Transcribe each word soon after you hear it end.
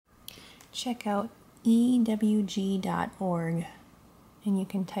check out ewg.org and you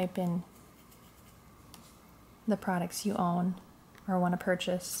can type in the products you own or want to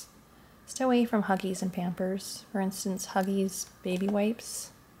purchase. Stay away from Huggies and Pampers. For instance, Huggies baby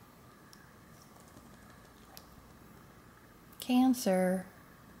wipes. Cancer,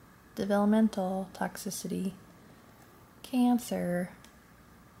 developmental toxicity, cancer.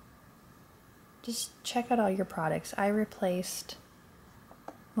 Just check out all your products. I replaced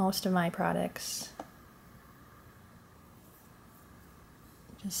most of my products.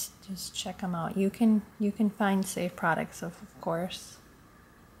 Just check them out. You can find safe products, of course.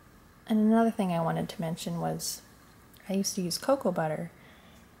 And another thing I wanted to mention was I used to use cocoa butter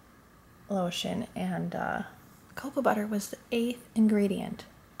lotion, and cocoa butter was the 8th ingredient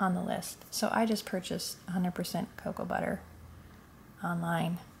on the list. So I just purchased 100% cocoa butter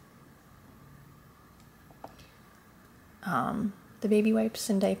online. The baby wipes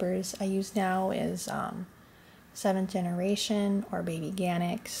and diapers I use now is 7th generation or Baby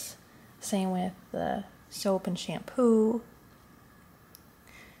Organics. Same with the soap and shampoo.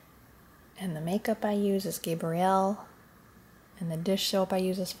 And the makeup I use is Gabrielle. And the dish soap I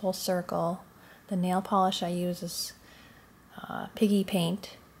use is Full Circle. The nail polish I use is Piggy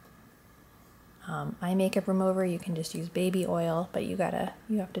Paint. Eye makeup remover, you can just use baby oil, but you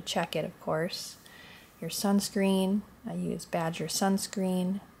have to check it, of course. Your sunscreen, I use Badger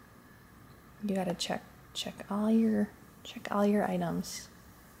sunscreen. You gotta check all your items.